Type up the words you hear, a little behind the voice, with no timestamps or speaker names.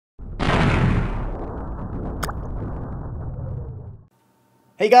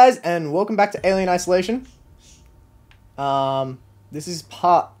Hey guys, and welcome back to Alien Isolation. This is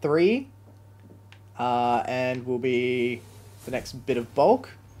part 3, and will be the next bit of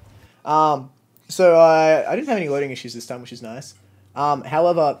bulk. So I didn't have any loading issues this time, which is nice.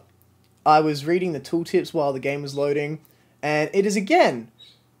 However, I was reading the tooltips while the game was loading, and it is again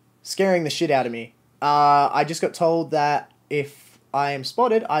scaring the shit out of me. I just got told that if I am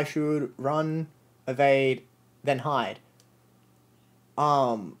spotted, I should run, evade, then hide.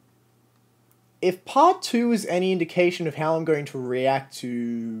 If part 2 is any indication of how I'm going to react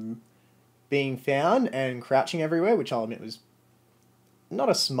to being found and crouching everywhere, which I'll admit was not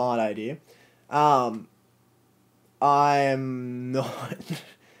a smart idea, I'm not...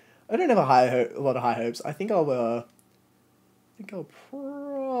 I don't have a lot of high hopes. I think I'll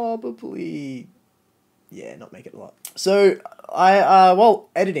probably... yeah, not make it a lot. So, while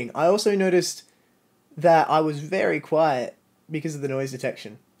editing, I also noticed that I was very quiet because of the noise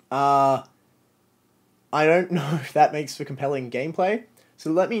detection. I don't know if that makes for compelling gameplay,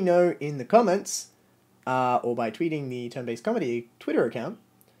 so let me know in the comments, or by tweeting the Turn-Based Comedy Twitter account,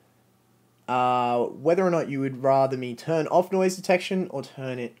 whether or not you would rather me turn off noise detection or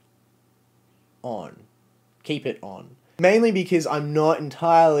turn it on. Keep it on. Mainly because I'm not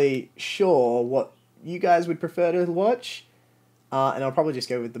entirely sure what you guys would prefer to watch, and I'll probably just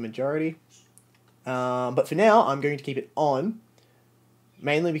go with the majority. But for now, I'm going to keep it on,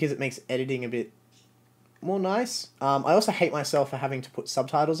 mainly because it makes editing a bit more nice. I also hate myself for having to put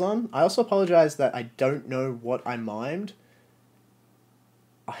subtitles on. I also apologize that I don't know what I mimed.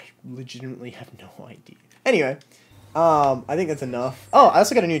 I legitimately have no idea. Anyway, I think that's enough. Oh, I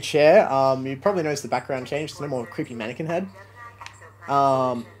also got a new chair. You probably noticed the background changed. It's no more creepy mannequin head.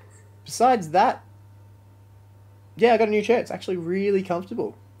 Besides that, yeah, I got a new chair. It's actually really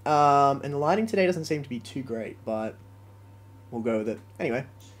comfortable. And the lighting today doesn't seem to be too great, but we'll go with it. Anyway.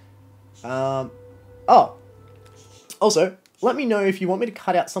 Oh, also, let me know if you want me to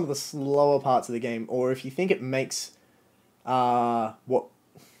cut out some of the slower parts of the game, or if you think it makes, if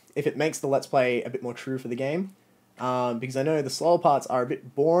it makes the Let's Play a bit more true for the game. Because I know the slower parts are a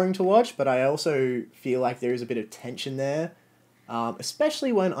bit boring to watch, but I also feel like there is a bit of tension there.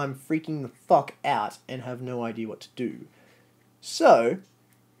 Especially when I'm freaking the fuck out and have no idea what to do. So,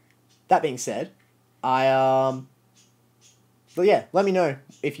 that being said, but yeah, let me know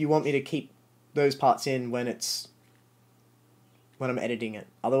if you want me to keep those parts in when I'm editing it.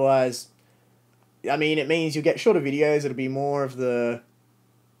 Otherwise, I mean, it means you'll get shorter videos. It'll be more of the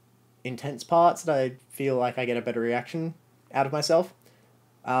intense parts that I feel like I get a better reaction out of myself.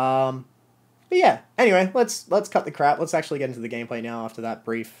 But yeah, anyway, let's cut the crap. Let's actually get into the gameplay now after that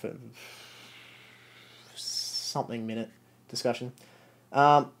brief something minute discussion.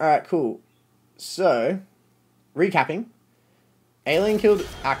 Alright, cool. So, recapping. Alien killed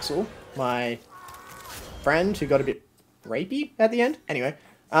Axel, my friend who got a bit rapey at the end. Anyway,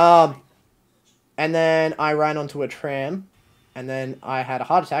 and then I ran onto a tram, and then I had a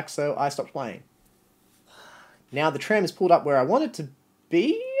heart attack, so I stopped playing. Now the tram is pulled up where I want it to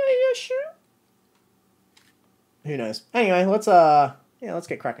be, I assume? Who knows? Anyway, let's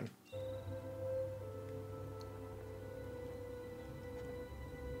get cracking.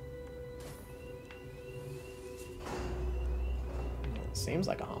 Seems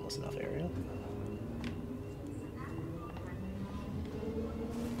like a harmless enough area.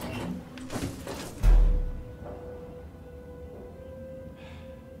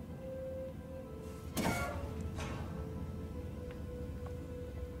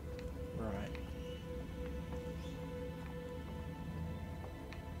 Right.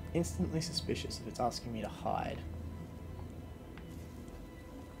 Instantly suspicious if it's asking me to hide.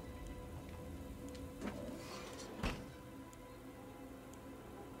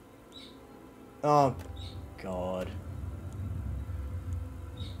 Oh, God.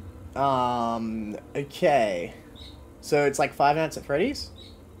 Okay. So it's like Five Nights at Freddy's?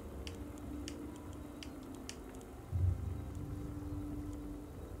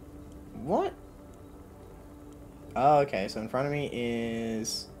 What? Oh, okay, so in front of me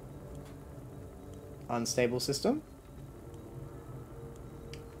is unstable system.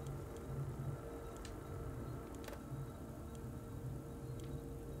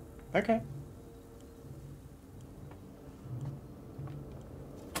 Okay.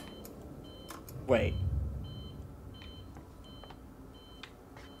 Wait.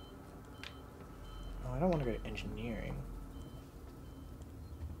 Oh, I don't want to go to engineering.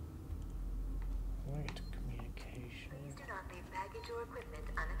 I want to get to communication. Please do not leave baggage or equipment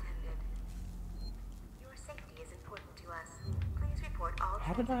unattended. Your safety is important to us. Please report all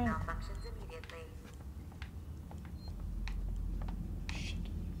How did I... malfunctions immediately. Shit.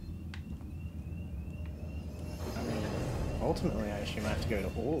 ultimately I assume I have to go to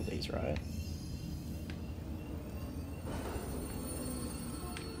all of these, right?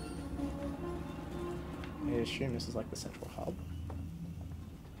 I assume this is like the central hub.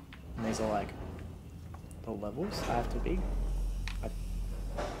 And these are like the levels I have to be.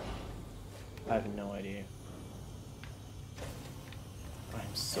 I have no idea. I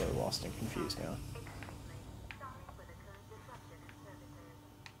am so lost and confused now.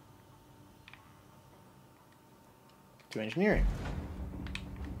 To engineering.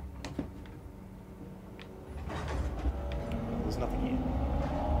 There's nothing here.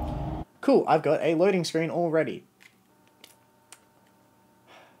 Cool, I've got a loading screen already.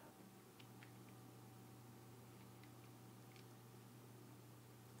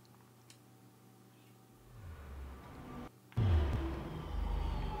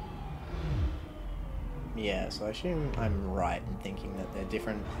 Yeah, so I assume I'm right in thinking that they're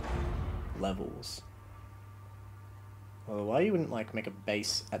different levels. Well, why you wouldn't like make a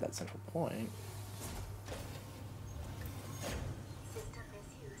base at that central point? System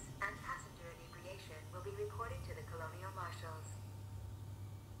misuse and passenger inebriation will be reported to the Colonial Marshals.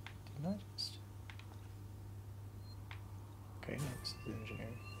 Didn't I just... Okay, next to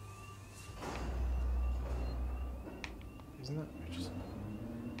engineering. Isn't that just...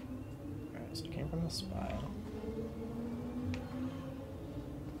 Alright, so it came from the spire.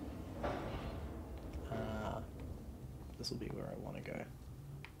 This will be where I want to go.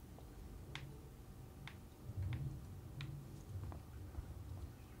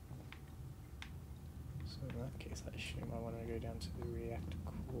 So in that case, I assume I want to go down to the reactor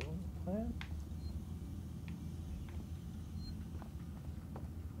core plant.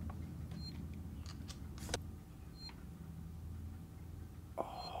 Oh,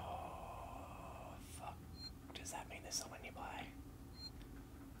 fuck. Does that mean there's someone nearby?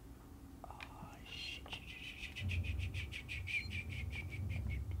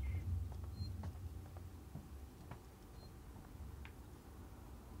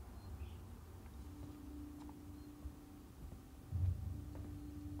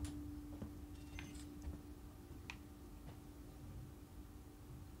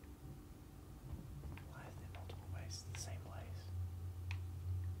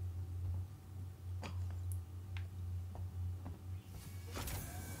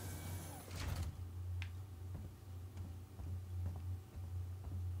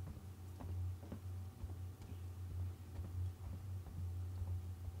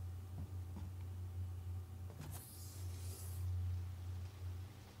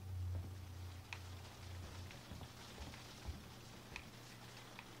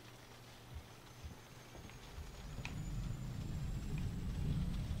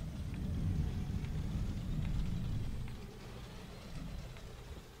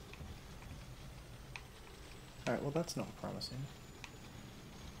 Alright, well that's not promising.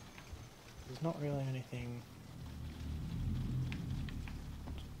 There's not really anything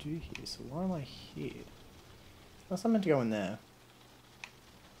to do here, so why am I here? Unless I'm meant to go in there.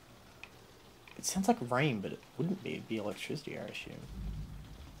 It sounds like rain, but it wouldn't be. It'd be electricity, I assume.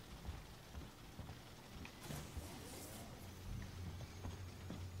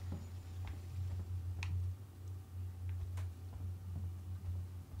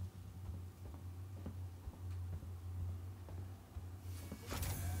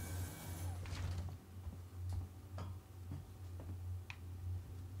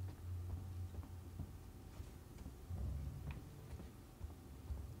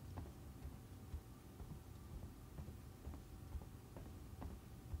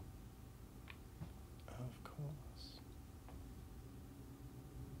 Of course.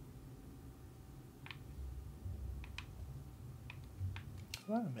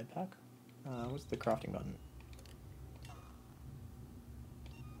 Oh, a med pack. What's the crafting button?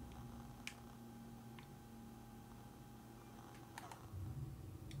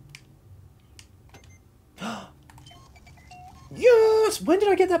 Yes! When did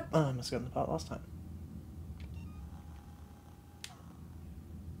I get that? Oh, I must have gotten the part last time.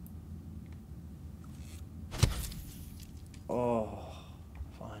 Oh,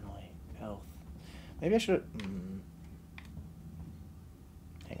 finally. Health. Maybe I should...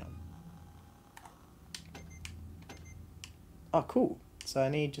 Hang on. Oh, cool. So I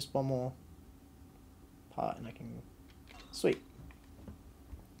need just one more part and I can... Sweet.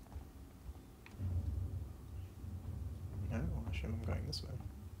 No, I assume I'm going this way.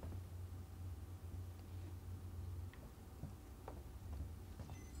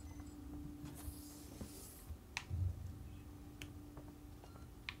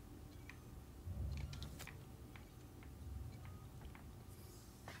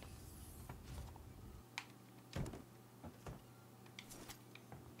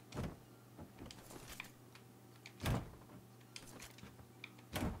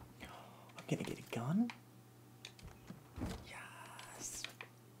 gonna get a gun? Yes.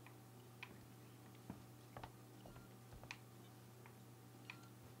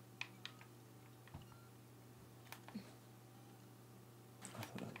 I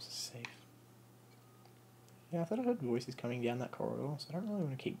thought that was safe. Yeah, I thought I heard voices coming down that corridor, so I don't really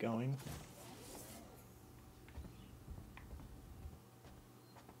want to keep going.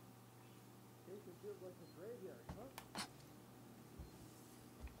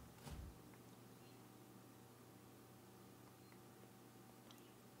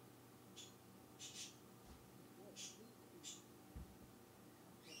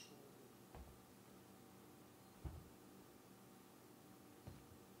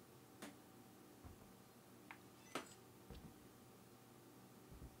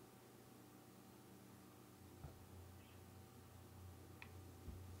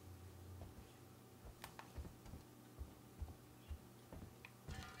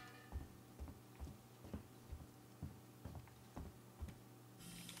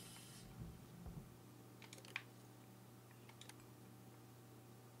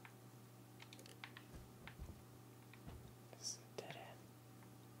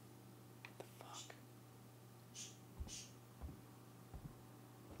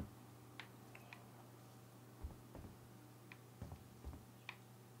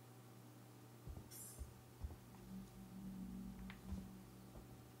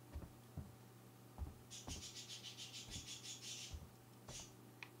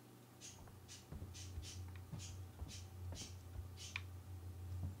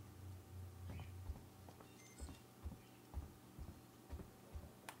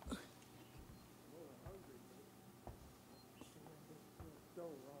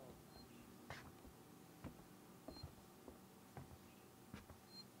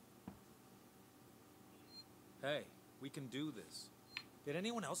 Hey, we can do this. Did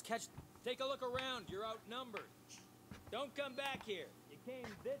anyone else catch? Take a look around. You're outnumbered. Don't come back here. You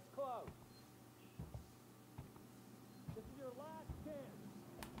came this close. This is your last chance.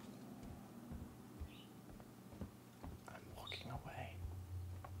 I'm walking away.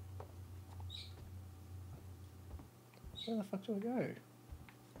 Where the fuck do I go?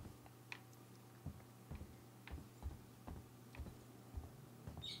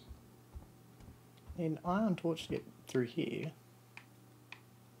 An ion torch to get through here.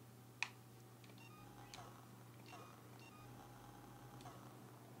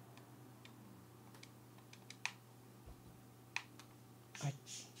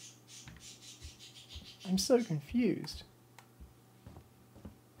 I'm so confused.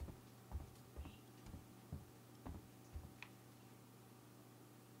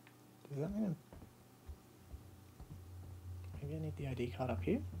 Does that mean maybe I need the ID card up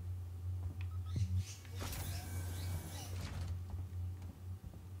here?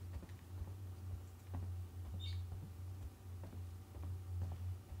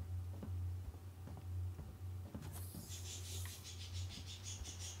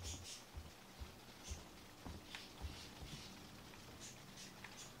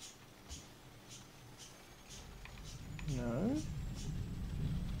 No.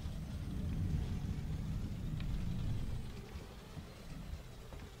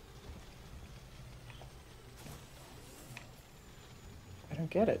 I don't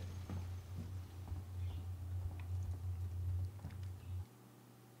get it.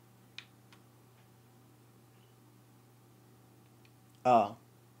 Oh.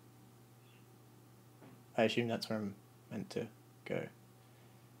 I assume that's where I'm meant to go.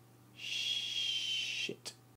 Shit.